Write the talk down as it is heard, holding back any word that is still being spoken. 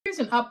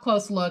an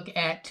up-close look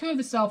at two of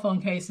the cell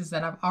phone cases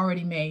that I've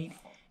already made.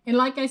 And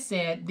like I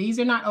said, these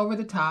are not over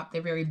the top.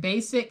 They're very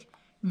basic,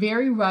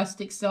 very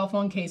rustic cell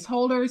phone case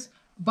holders,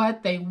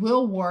 but they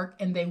will work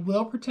and they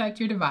will protect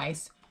your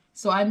device.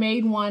 So I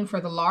made one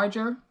for the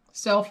larger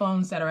cell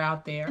phones that are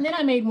out there. And then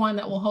I made one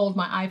that will hold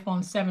my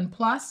iPhone 7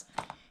 Plus.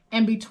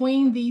 And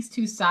between these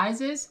two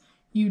sizes,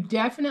 you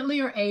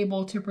definitely are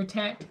able to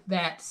protect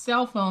that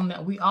cell phone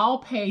that we all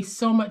pay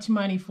so much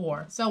money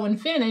for. So when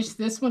finished,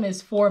 this one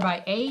is 4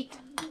 by 8.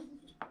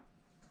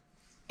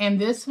 And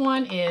this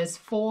one is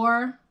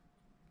 4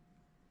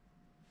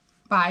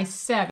 by 7.